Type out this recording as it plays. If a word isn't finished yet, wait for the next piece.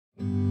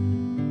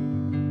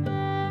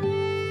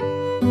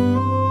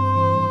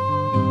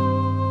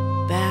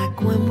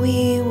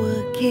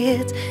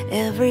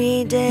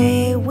Every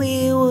day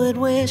we would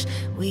wish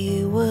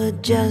we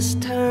would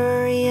just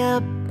hurry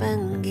up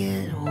and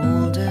get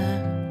older.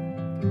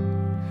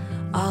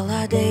 All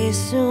our days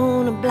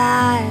soon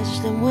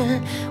obliged and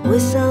went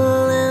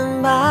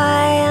whistling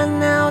by, and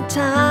now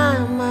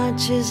time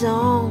marches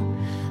on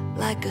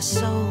like a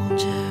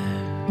soldier.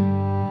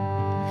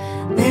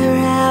 There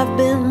have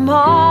been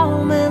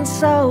moments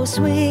so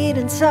sweet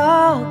and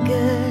so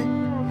good,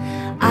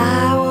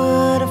 I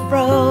would have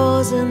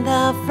frozen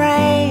the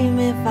frame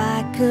if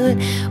I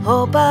could.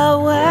 Hope I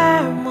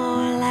were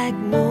more like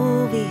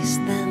movies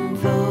than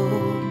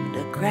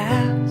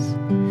photographs.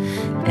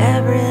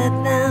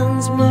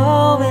 Everything's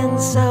moving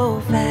so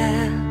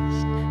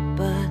fast,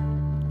 but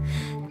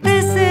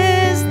this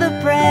is the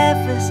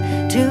preface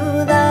to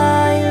the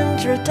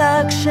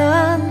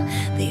introduction,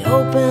 the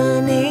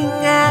opening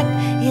act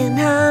in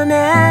an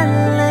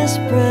endless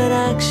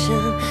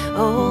production.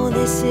 Oh,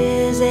 this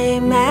is a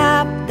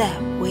map that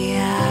we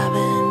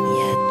haven't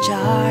yet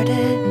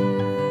charted.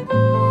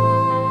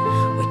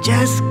 We're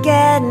just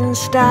getting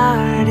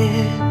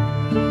started.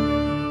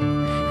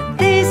 And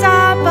these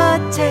are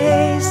but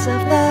tastes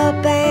of the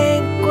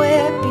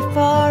banquet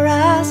before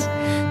us.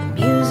 The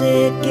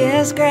music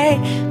is great,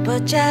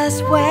 but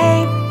just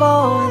wait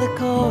for the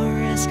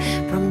chorus.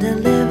 From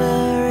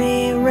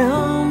delivery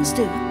rooms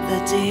to the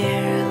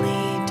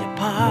dearly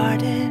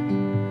departed,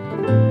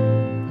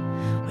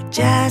 we're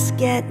just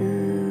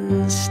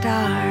getting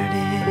started.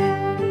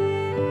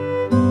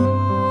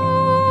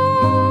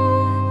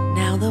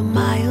 Now the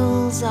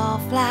miles all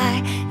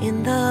fly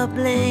in the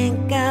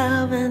blink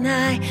of an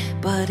eye,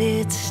 but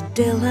it's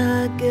still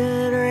a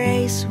good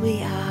race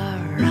we are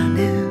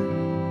running.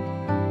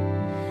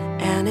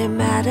 And it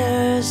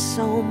matters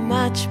so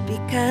much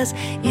because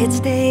it's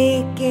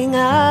taking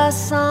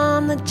us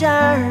on the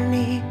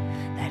journey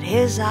that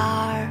is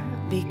our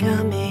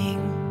becoming.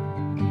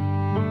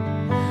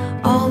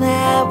 All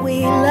that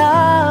we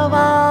love,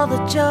 all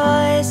the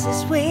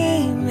choices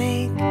we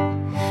make,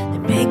 they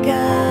make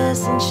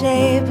us and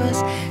shape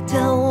us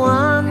till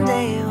one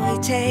day we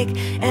take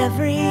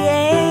every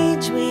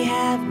age we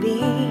have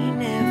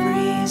been,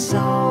 every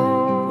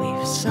song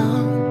we've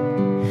sung,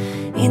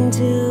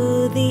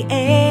 into the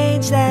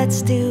age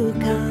that's to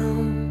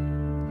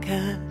come.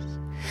 'Cause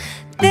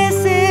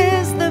this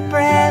is the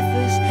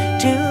preface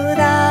to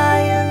the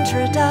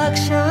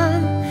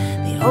introduction,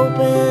 the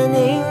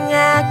opening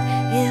act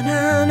in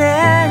an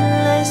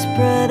endless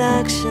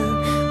production.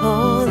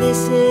 Oh,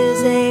 this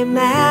is a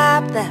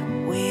map that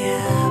we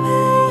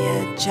haven't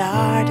yet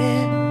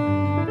charted.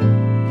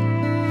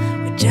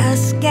 We're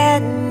just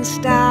getting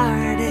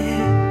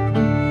started.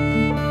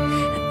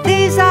 And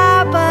these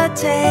are but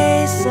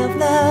tastes of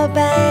the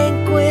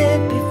banquet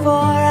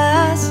before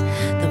us.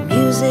 The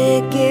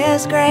music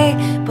is great,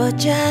 but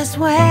just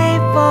wait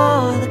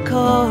for the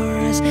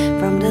chorus.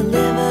 From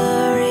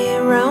delivery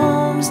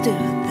rooms to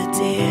the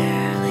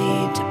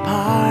dearly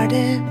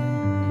departed,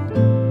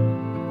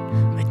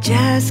 we're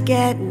just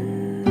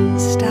getting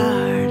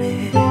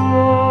started.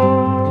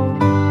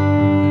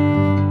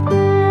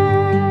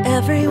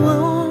 Every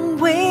wound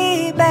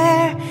we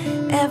bear,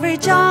 every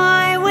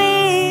joy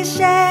we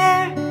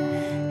share,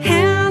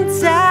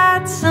 hints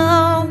at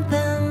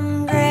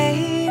something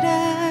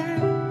greater.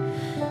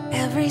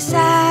 Every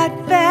sad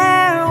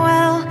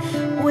farewell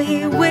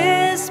we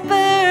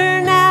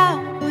whisper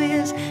now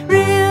is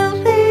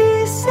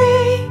really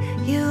see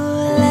you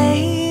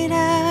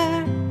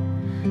later,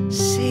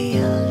 see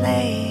you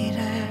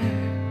later.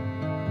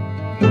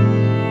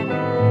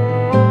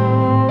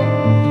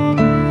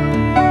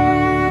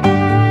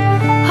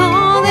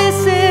 Oh, this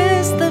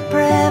is the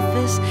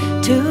preface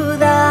to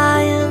the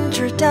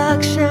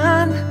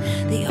introduction,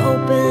 the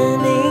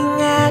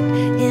opening act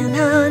in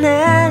an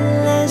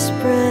endless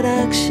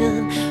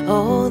production.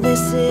 Oh,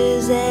 this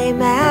is a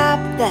map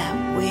that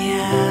we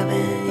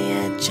haven't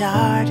yet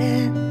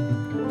charted.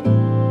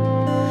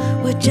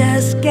 We're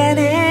just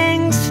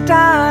getting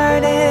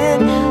started.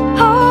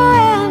 Oh,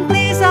 and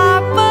these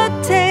are but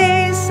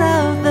tastes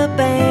of the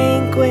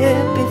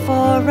banquet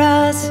before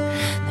us.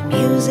 The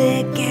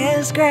music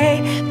is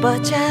great,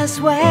 but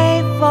just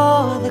wait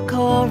for the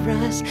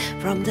chorus.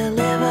 From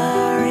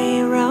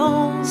delivery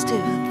rooms to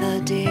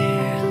the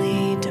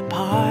dearly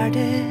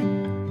departed,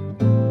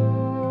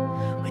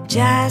 we're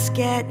just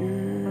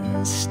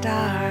getting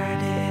started.